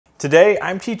Today,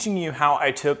 I'm teaching you how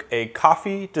I took a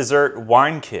coffee dessert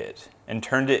wine kit and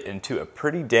turned it into a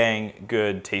pretty dang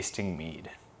good tasting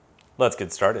mead. Let's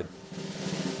get started.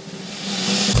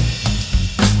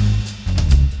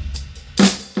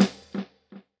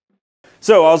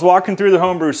 So I was walking through the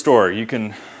homebrew store. You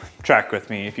can track with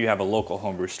me if you have a local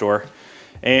homebrew store.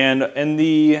 And in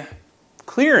the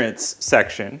clearance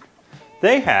section,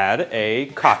 they had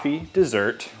a coffee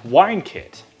dessert wine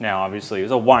kit. Now, obviously it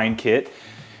was a wine kit,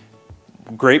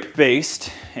 grape based,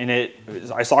 and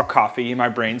I saw coffee and my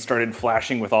brain started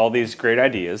flashing with all these great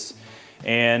ideas.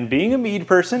 And being a mead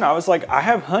person, I was like, I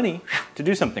have honey to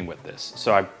do something with this.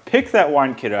 So I picked that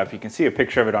wine kit up. You can see a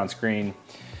picture of it on screen,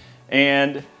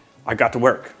 and I got to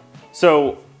work.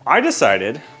 So I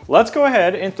decided, let's go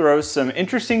ahead and throw some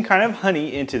interesting kind of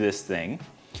honey into this thing.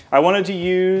 I wanted to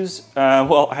use, I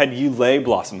had Yulei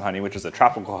blossom honey, which is a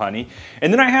tropical honey.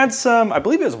 And then I had some, I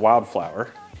believe it was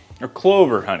wildflower, or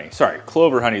clover honey. Sorry,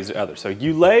 clover honey is the other. So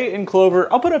Yulei and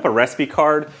clover, I'll put up a recipe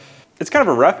card. It's kind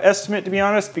of a rough estimate, to be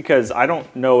honest, because I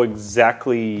don't know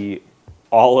exactly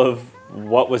all of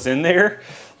what was in there.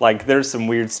 Like, there's some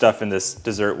weird stuff in this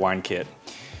dessert wine kit.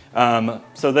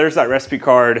 So there's that recipe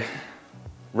card,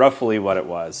 roughly what it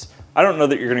was. I don't know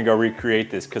that you're gonna go recreate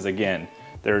this because, again,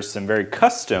 there's some very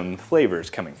custom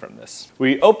flavors coming from this.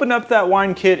 We opened up that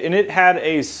wine kit and it had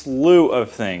a slew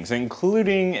of things,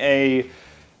 including a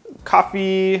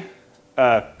coffee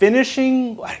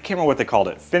finishing, I can't remember what they called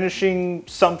it, finishing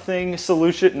something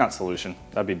solution, not solution,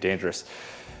 that'd be dangerous.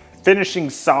 Finishing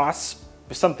sauce,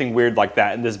 something weird like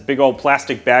that, in this big old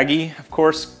plastic baggie. Of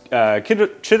course,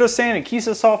 chitosan and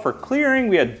Karysa salt for clearing.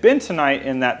 We had bentonite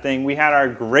in that thing. We had our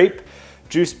grape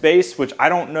juice base, which I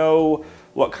don't know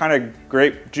what kind of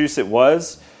grape juice it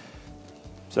was,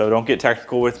 so don't get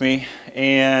technical with me.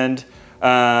 And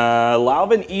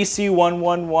Lalvin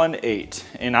EC1118,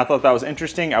 and I thought that was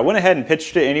interesting. I went ahead and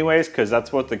pitched it anyways because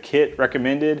that's what the kit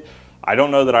recommended. I don't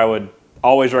know that I would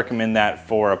always recommend that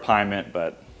for a pyment,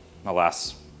 but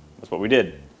alas, that's what we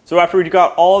did. So after we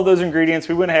got all of those ingredients,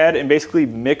 we went ahead and basically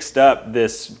mixed up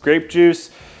this grape juice,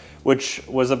 which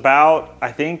was about,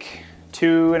 I think,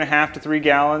 2.5 to 3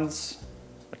 gallons,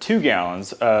 2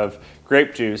 gallons of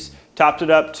grape juice, topped it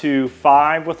up to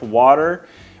 5 with water.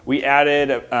 We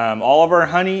added all of our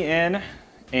honey in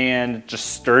and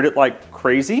just stirred it like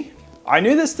crazy. I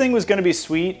knew this thing was gonna be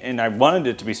sweet, and I wanted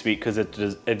it to be sweet because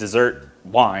it's a dessert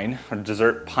wine, or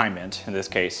dessert pyment in this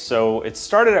case. So it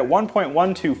started at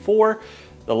 1.124.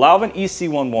 The Lalvin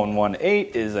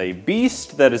EC1118 is a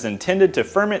beast that is intended to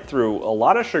ferment through a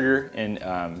lot of sugar, and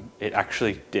it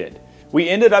actually did. We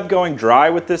ended up going dry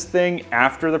with this thing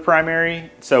after the primary,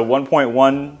 so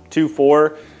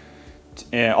 1.124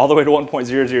 and all the way to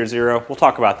 1.000. We'll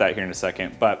talk about that here in a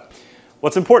second. But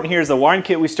what's important here is the wine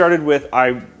kit we started with.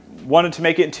 I wanted to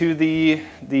make it into the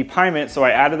pyment, so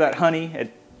I added that honey.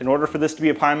 In order for this to be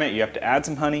a pyment, you have to add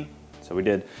some honey, so we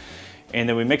did. And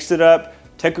then we mixed it up.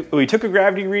 We took a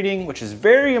gravity reading, which is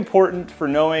very important for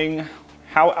knowing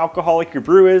how alcoholic your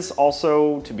brew is,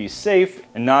 also to be safe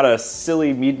and not a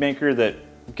silly mead maker that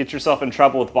gets yourself in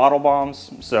trouble with bottle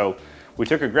bombs. So we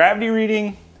took a gravity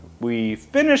reading. We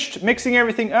finished mixing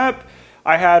everything up.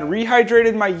 I had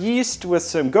rehydrated my yeast with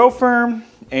some Go Firm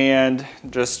and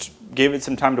just gave it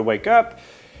some time to wake up.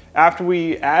 After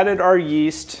we added our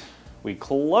yeast, we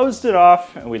closed it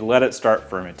off and we let it start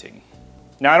fermenting.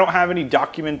 Now, I don't have any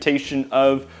documentation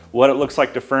of what it looks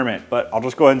like to ferment, but I'll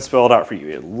just go ahead and spell it out for you.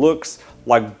 It looks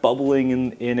like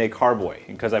bubbling in a carboy.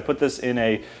 Because I put this in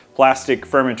a plastic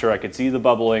fermenter, I could see the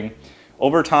bubbling.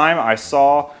 Over time, I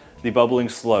saw the bubbling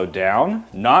slow down.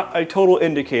 Not a total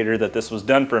indicator that this was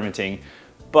done fermenting,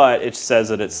 but it says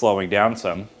that it's slowing down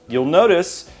some. You'll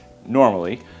notice,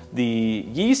 normally, the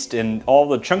yeast and all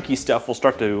the chunky stuff will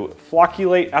start to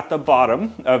flocculate at the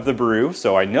bottom of the brew.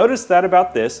 So I noticed that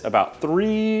about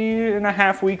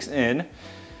 3.5 weeks in,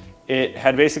 it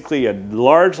had basically a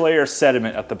large layer of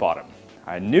sediment at the bottom.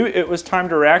 I knew it was time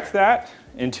to rack that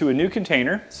into a new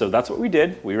container. So that's what we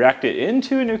did. We racked it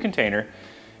into a new container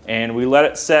and we let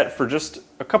it set for just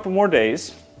a couple more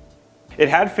days. It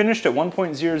had finished at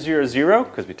 1.000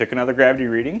 because we took another gravity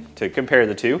reading to compare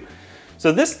the two.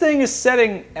 So this thing is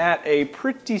setting at a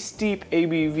pretty steep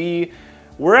ABV.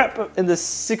 We're up in the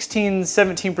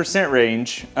 16–17%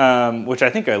 range, which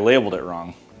I think I labeled it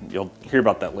wrong. You'll hear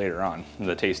about that later on in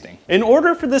the tasting. In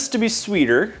order for this to be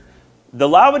sweeter, the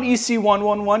Lalvin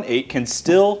EC1118 can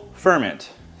still ferment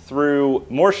through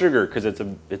more sugar because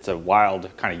it's a wild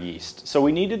kind of yeast. So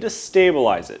we needed to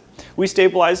stabilize it. We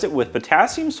stabilized it with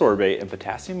potassium sorbate and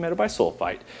potassium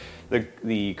metabisulfite.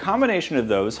 The combination of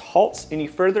those halts any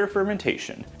further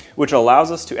fermentation, which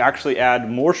allows us to actually add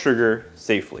more sugar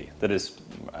safely, that is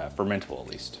fermentable at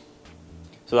least.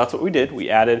 So that's what we did. We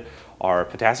added our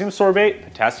potassium sorbate,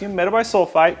 potassium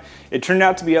metabisulfite. It turned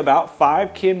out to be about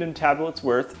 5 Camden tablets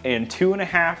worth and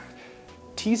 2.5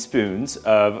 teaspoons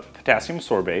of potassium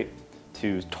sorbate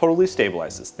to totally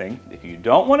stabilize this thing. If you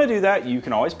don't want to do that, you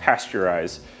can always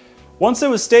pasteurize. Once it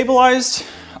was stabilized,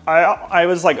 I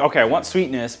was like, okay, I want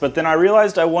sweetness, but then I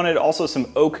realized I wanted also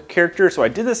some oak character, so I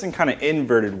did this in kind of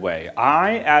inverted way.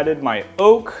 I added my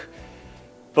oak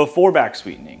before back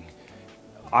sweetening.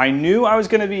 I knew I was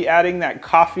going to be adding that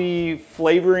coffee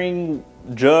flavoring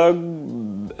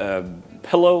jug,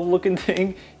 pillow looking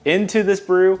thing into this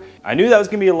brew. I knew that was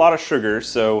going to be a lot of sugar,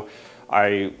 so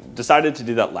I decided to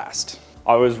do that last.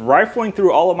 I was rifling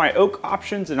through all of my oak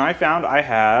options and I found I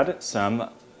had some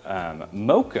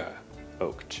mocha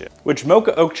oak chips, which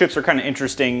mocha oak chips are kind of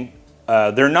interesting.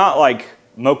 They're not like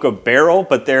mocha barrel,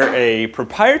 but they're a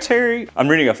proprietary, I'm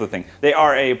reading off the thing. They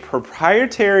are a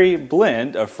proprietary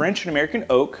blend of French and American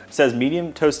oak. It says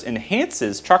medium toast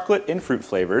enhances chocolate and fruit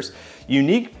flavors.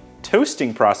 Unique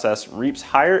toasting process reaps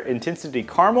higher intensity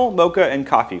caramel, mocha, and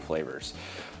coffee flavors.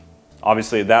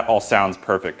 Obviously that all sounds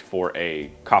perfect for a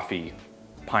coffee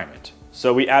pyment.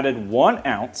 So we added 1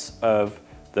 ounce of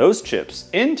those chips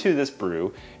into this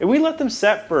brew and we let them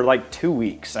set for like 2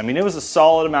 weeks. I mean, it was a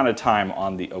solid amount of time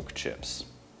on the oak chips.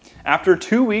 After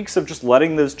 2 weeks of just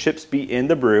letting those chips be in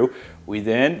the brew, we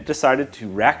then decided to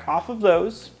rack off of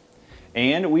those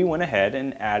and we went ahead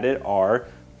and added our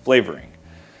flavoring.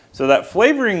 So that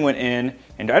flavoring went in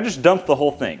and I just dumped the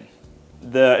whole thing.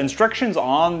 The instructions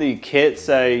on the kit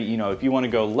say, you know, if you want to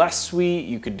go less sweet,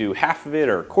 you could do half of it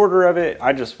or a quarter of it.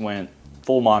 I just went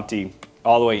full Monty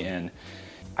all the way in.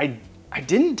 I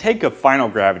didn't take a final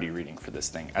gravity reading for this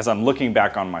thing as I'm looking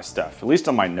back on my stuff, at least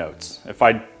on my notes. If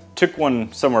I took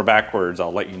one somewhere backwards,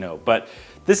 I'll let you know. But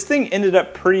this thing ended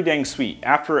up pretty dang sweet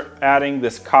after adding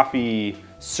this coffee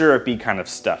syrupy kind of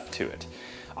stuff to it.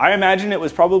 I imagine it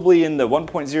was probably in the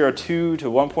 1.02 to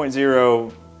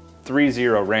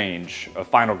 1.030 range of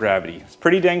final gravity. It's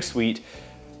pretty dang sweet.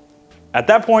 At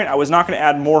that point, I was not going to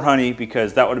add more honey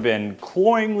because that would have been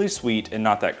cloyingly sweet and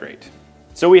not that great.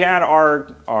 So we had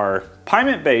our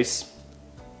pyment base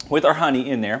with our honey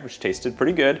in there, which tasted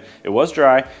pretty good. It was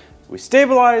dry. We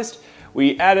stabilized.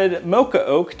 We added mocha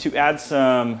oak to add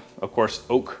some, of course,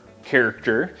 oak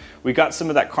character. We got some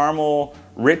of that caramel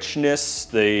richness,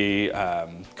 the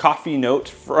coffee note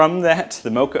from that,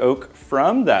 the mocha oak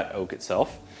from that oak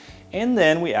itself. And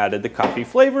then we added the coffee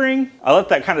flavoring. I let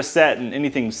that kind of set and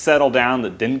anything settle down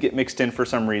that didn't get mixed in for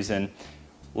some reason.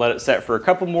 Let it set for a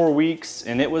couple more weeks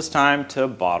and it was time to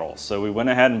bottle. So we went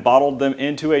ahead and bottled them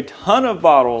into a ton of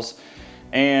bottles.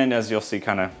 And as you'll see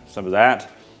kind of some of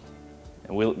that,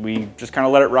 and we just kind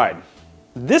of let it ride.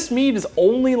 This mead is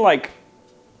only like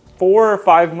 4 or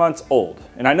 5 months old.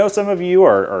 And I know some of you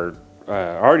are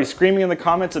already screaming in the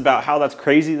comments about how that's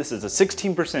crazy. This is a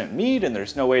 16% mead and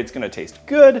there's no way it's gonna taste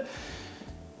good.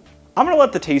 I'm gonna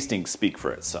let the tasting speak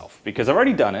for itself because I've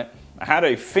already done it. I had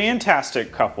a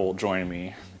fantastic couple join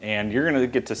me and you're gonna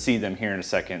get to see them here in a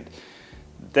second.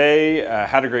 They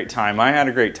had a great time, I had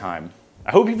a great time.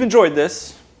 I hope you've enjoyed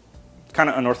this. Kind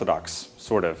of unorthodox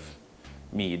sort of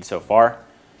mead so far.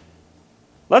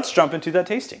 Let's jump into that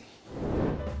tasting.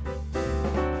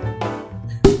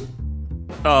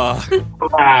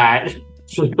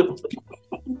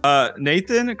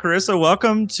 Nathan, Karysa,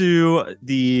 welcome to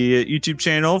the YouTube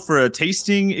channel for a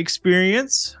tasting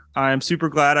experience. I'm super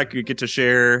glad I could get to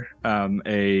share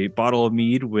a bottle of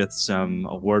mead with some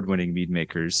award-winning mead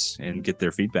makers and get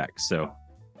their feedback. So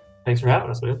thanks for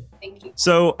having us, man. Thank you.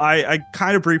 So I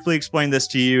kind of briefly explained this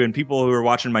to you, and people who are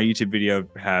watching my YouTube video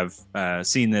have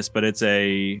seen this, but it's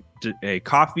a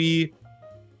coffee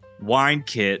wine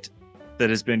kit that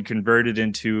has been converted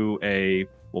into a,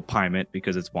 well, pyment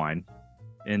because it's wine,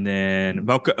 and then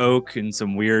mocha oak and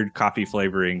some weird coffee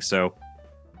flavoring. So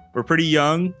we're pretty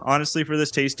young, honestly, for this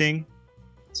tasting.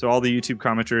 So all the YouTube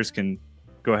commenters can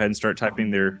go ahead and start typing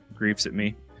their griefs at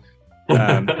me. You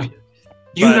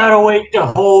gotta wait the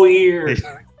whole year.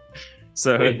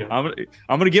 So I'm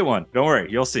gonna get one. Don't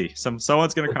worry, you'll see.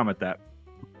 Someone's gonna comment that.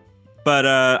 But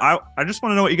I just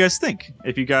want to know what you guys think.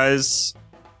 If you guys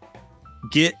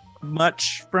get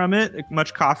much from it,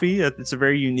 much coffee, it's a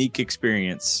very unique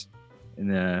experience in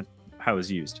how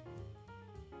it's used.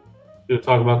 Do we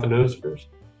talk about the nose first?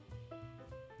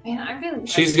 Man, I really.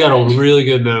 She's got a really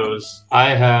good nose.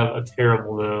 I have a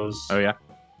terrible nose. Oh yeah.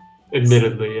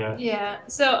 Admittedly, yeah. Yeah.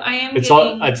 So I am. It's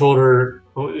all. I told her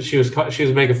Well, she was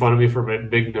making fun of me for my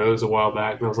big nose a while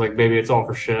back, and I was like, "Baby, it's all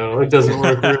for show. It doesn't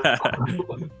work."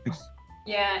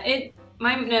 Yeah,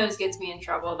 my nose gets me in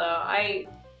trouble though. I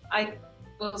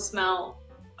will smell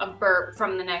a burp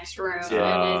from the next room,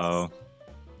 and it's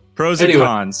pros and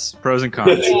cons. Pros and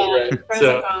cons. yeah, pros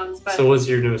and cons. But So what's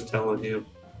your nose telling you?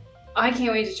 I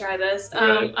can't wait to try this.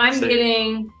 Right, I'm same.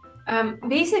 getting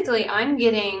basically I'm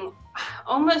getting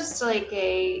almost like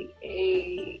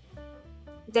a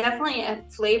definitely a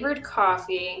flavored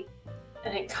coffee,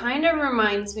 and it kind of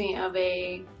reminds me of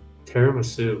a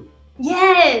Tiramisu.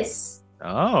 yes.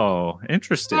 Oh,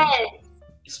 interesting. Yes.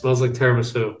 It smells like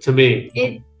tiramisu to me.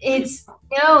 It's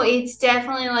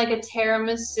definitely like a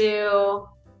tiramisu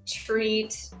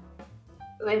treat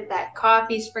with that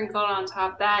coffee sprinkled on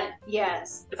top. That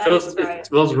yes, It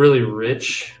smells really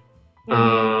rich.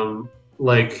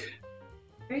 Like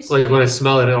when I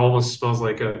smell it, it almost smells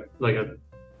like a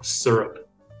syrup.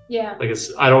 yeah, Like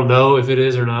I don't know if it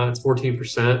is or not. It's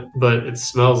 14%, but it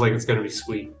smells like it's gonna be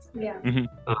sweet. yeah.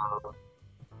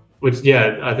 Which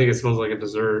I think it smells like a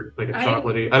dessert, like a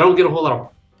chocolatey. I don't get a whole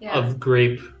lot of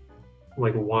grape,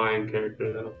 like wine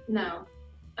character though. No.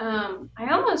 I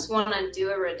almost want to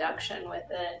do a reduction with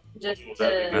it, just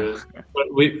to.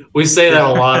 But we say that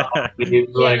a lot.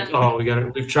 Like, oh,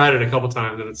 we've tried it a couple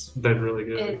times and it's been really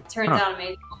good. It turns out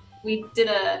amazing. We did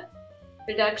a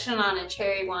reduction on a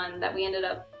cherry one that we ended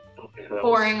up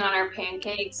pouring on our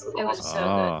pancakes. It was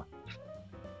so good.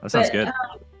 That sounds good.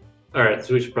 All right,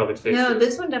 so we should probably taste No, it.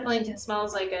 this one definitely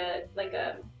smells like a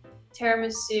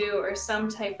tiramisu or some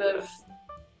type of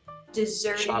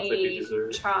desserty,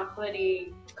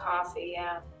 chocolatey coffee.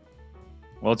 Yeah.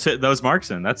 Well, those marks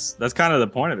then. That's kind of the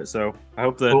point of it. So I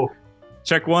hope that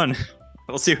check one.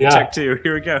 We'll see what check two.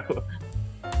 Here we go.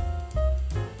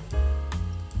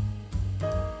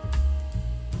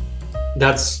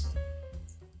 That's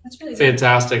really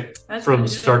fantastic That's from really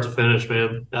start to finish,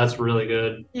 man. That's really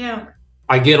good. Yeah.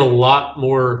 I get a lot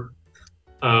more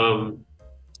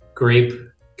grape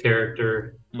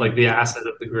character, like the acid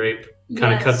of the grape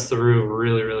kind of cuts through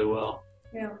really, really well.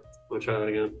 Yeah. We'll try that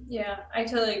again. Yeah, I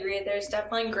totally agree. There's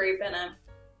definitely grape in it.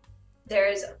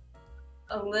 There's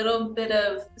a little bit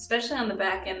of, especially on the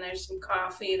back end, there's some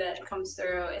coffee that comes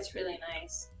through. It's really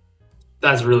nice.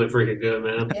 That's really freaking good,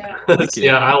 man. Yeah.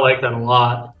 I like that a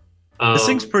lot. This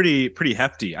thing's pretty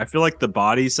hefty. I feel like the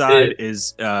body side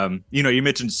is, you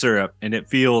mentioned syrup, and it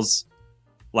feels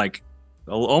like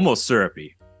almost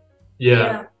syrupy.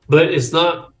 Yeah, but it's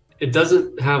not. It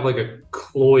doesn't have like a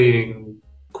cloying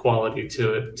quality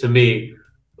to it. To me,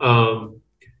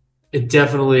 it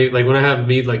definitely, like when I have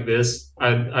mead like this,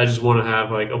 I just want to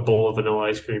have like a bowl of vanilla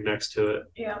ice cream next to it.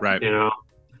 Yeah. Right.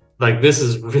 Like this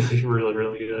is really, really,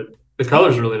 really good. The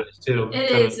color's really nice too. It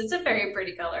is. It's a very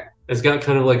pretty color. It's got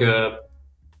kind of like a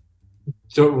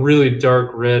really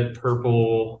dark red,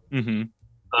 purple. Mm-hmm.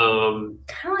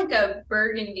 Kind of like a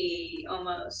burgundy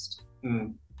almost.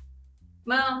 Mm.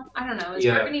 Well, I don't know. Is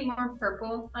burgundy more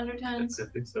purple undertones? I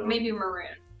think so. Maybe maroon.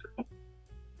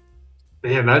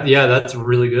 Man, that's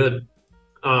really good.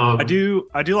 I do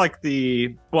like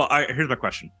the. Well, here's my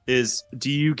question: do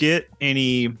you get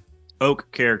any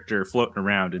oak character floating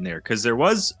around in there? Because there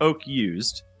was oak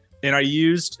used, and I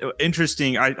used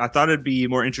interesting. I thought it'd be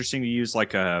more interesting to use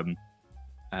like a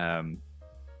kind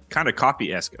of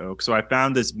coffee-esque oak. So I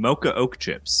found this mocha oak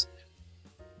chips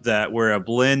that were a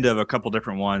blend of a couple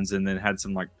different ones, and then had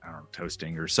some like, I don't know,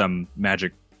 toasting or some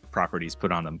magic properties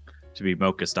put on them to be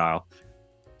mocha style.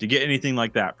 Do you get anything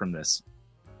like that from this?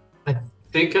 I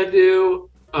think I do.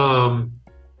 I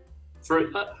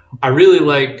really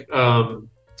like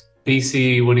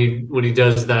BC when he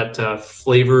does that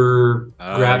flavor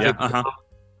graphic. Yeah,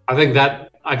 I think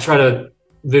that I try to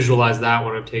visualize that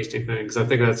when I'm tasting things. I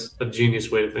think that's a genius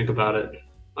way to think about it.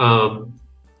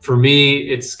 For me,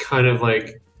 it's kind of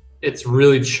like it's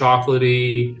really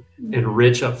chocolatey and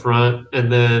rich up front,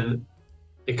 and then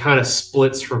it kind of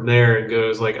splits from there and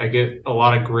goes like I get a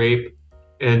lot of grape,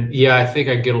 and I think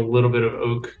I get a little bit of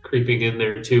oak creeping in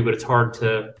there too, but it's hard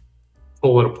to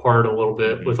pull it apart a little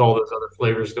bit with all those other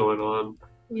flavors going on.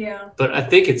 Yeah. But I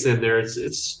think it's in there.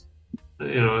 It's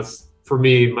for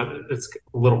me, it's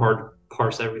a little hard to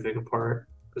parse everything apart.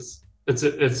 It's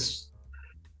there's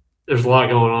a lot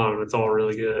going on, and it's all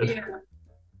really good. Yeah.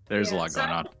 There's a lot going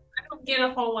on. I don't get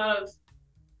a whole lot of.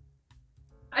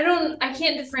 I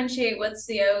can't differentiate what's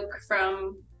the oak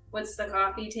from what's the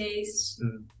coffee taste,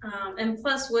 and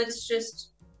plus what's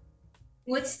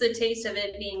the taste of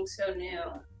it being so new.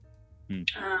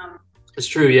 It's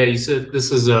true. Yeah, you said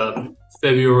this is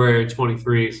February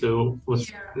 23, so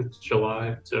it's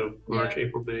July. So March,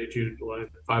 April, May, June, July,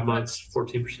 5 months,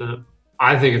 14%.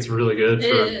 I think it's really good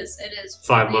It for is. It is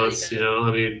 5 really months. good. You know,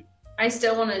 I mean, I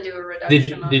still want to do a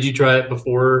reduction. did you try it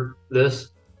before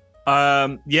this?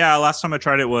 Yeah, last time I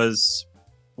tried it was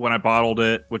when I bottled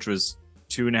it, which was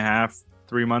 2.5,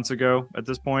 3 months ago at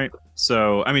this point.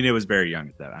 So, I mean, it was very young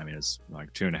at that. I mean, it's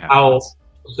like 2.5 months.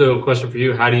 So, question for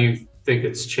you: how do you think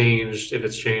it's changed? If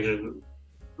it's changing,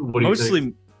 what do you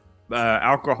think? Mostly,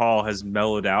 alcohol has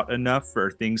mellowed out enough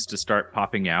for things to start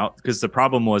popping out. Because the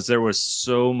problem was there was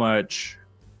so much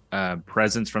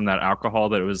presence from that alcohol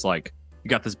that it was like you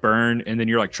got this burn, and then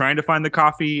you're like trying to find the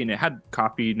coffee, and it had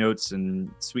coffee notes and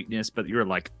sweetness, but you were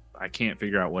like, I can't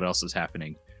figure out what else is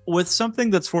happening. With something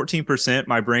that's 14%,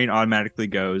 my brain automatically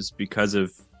goes, because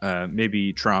of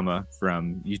maybe trauma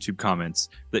from YouTube comments,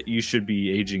 that you should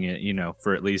be aging it, you know,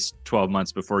 for at least 12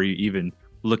 months before you even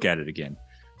look at it again.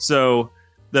 So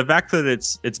the fact that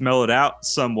it's mellowed out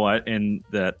somewhat in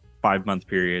that 5-month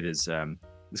period is kind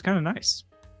of nice.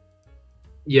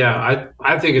 Yeah,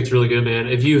 I think it's really good, man.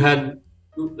 If you hadn't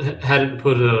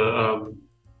put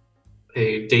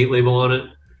a date label on it,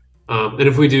 and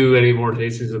if we do any more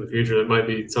tastings in the future, that might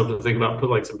be something to think about. Put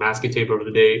like some masking tape over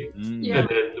the date, and then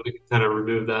we can kind of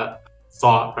remove that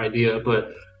thought or idea.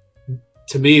 But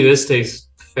to me, this tastes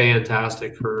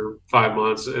fantastic for 5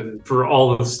 months, and for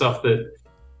all the stuff that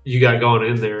you got going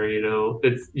in there. You know,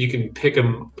 you can pick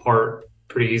them apart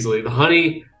pretty easily. The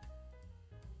honey,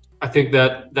 I think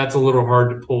that's a little hard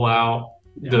to pull out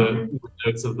the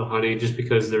notes of the honey, just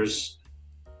because there's,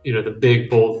 you know, the big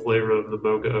bold flavor of the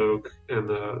mocha oak and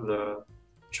the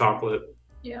chocolate.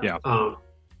 Yeah.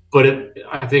 But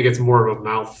I think it's more of a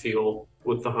mouthfeel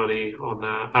with the honey on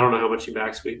that. I don't know how much you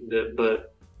back sweetened it,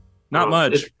 but not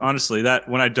much, honestly. That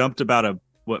when I dumped about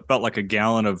what felt like a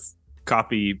gallon of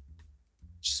coffee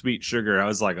sweet sugar, I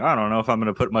was like, I don't know if I'm going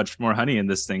to put much more honey in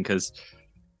this thing,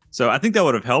 so I think that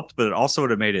would have helped, but it also would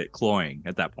have made it cloying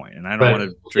at that point, and I don't want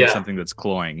to drink something that's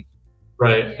cloying.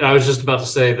 Right. Yeah. I was just about to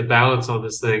say the balance on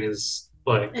this thing is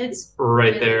like It's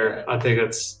right really there. good. I think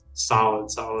that's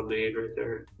solid Mead right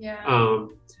there. Yeah.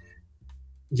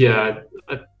 Yeah,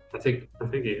 I think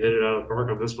you hit it out of the park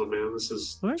on this one, man. This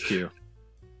is. Thank you.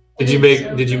 Did you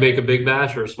make a big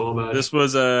batch or a small batch? This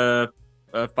was a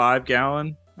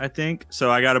 5-gallon, I think.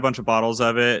 So I got a bunch of bottles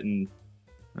of it, and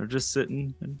they're just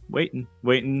sitting and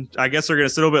waiting. I guess they're gonna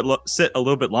sit a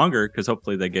little bit longer, because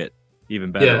hopefully they get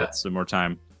even better with some more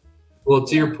time. Well,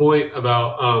 to your point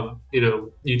about you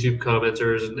know, YouTube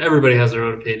commenters, and everybody has their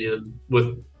own opinion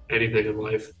with anything in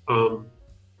life.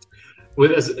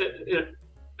 With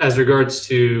as regards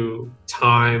to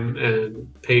time and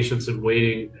patience and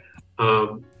waiting,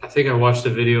 I think I watched a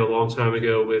video a long time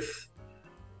ago with,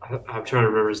 I'm trying to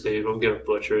remember his name. I'm gonna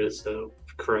butcher it, so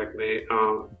correct me.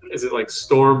 Is it like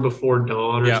Storm Before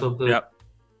Dawn or something? Yep.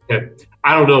 Okay.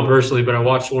 I don't know personally, but I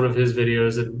watched one of his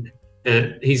videos,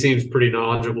 and he seems pretty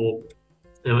knowledgeable.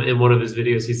 You know, in one of his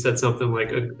videos, he said something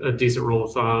like a decent rule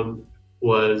of thumb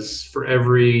was for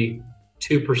every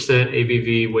 2%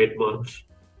 ABV, wait a month,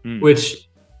 which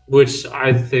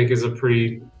I think is a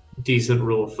pretty decent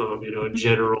rule of thumb. You know, a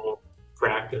general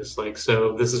practice. Like,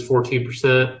 so this is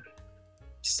 14%.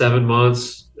 7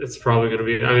 months, it's probably going to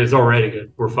be. I mean, it's already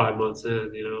good. We're 5 months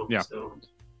in, you know. Yeah. So,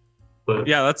 but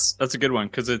yeah, that's a good one,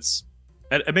 because it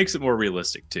makes it more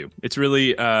realistic too. It's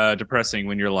really depressing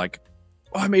when you're like,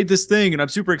 oh, I made this thing and I'm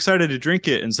super excited to drink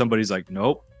it, and somebody's like,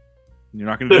 nope, you're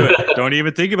not going to do it. Don't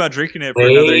even think about drinking it for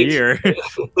another year.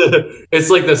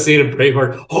 It's like the scene in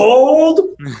Braveheart.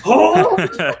 Hold.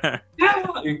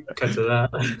 Yeah. You cut to that.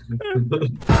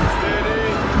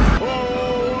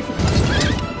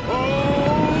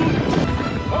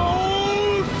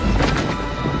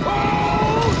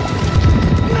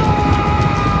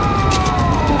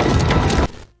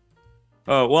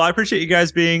 Well, I appreciate you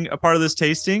guys being a part of this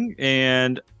tasting,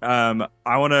 and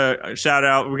I want to shout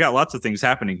out, we got lots of things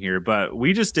happening here, but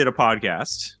we just did a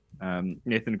podcast.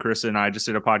 Nathan, Karysa, and I just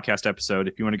did a podcast episode.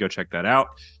 If you want to go check that out.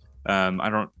 I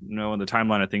don't know on the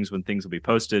timeline of things when things will be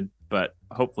posted, but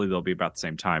hopefully they'll be about the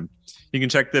same time. You can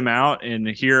check them out and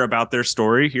hear about their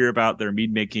story, hear about their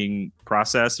mead making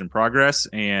process and progress,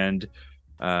 and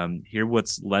hear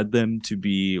what's led them to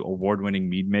be award-winning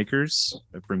mead makers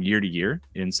from year to year.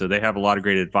 And so they have a lot of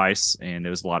great advice, and it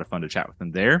was a lot of fun to chat with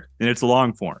them there. And it's a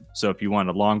long form. So if you want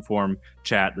a long form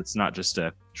chat that's not just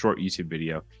a short YouTube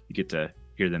video, you get to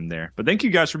hear them there. But thank you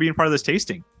guys for being part of this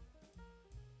tasting.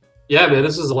 Yeah, man,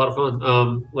 this is a lot of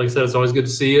fun. Like I said, it's always good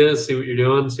to see you, see what you're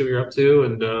doing, see what you're up to.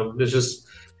 And it's just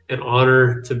an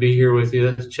honor to be here with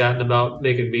you, chatting about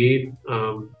making mead.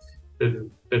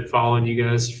 Been following you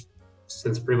guys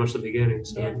since pretty much the beginning.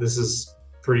 So this is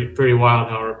pretty wild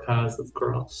how our paths have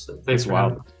crossed. So thanks for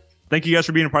having me. Thank you guys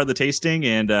for being a part of the tasting,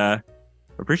 and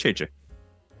Appreciate you.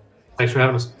 Thanks for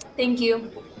having us. Thank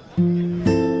you.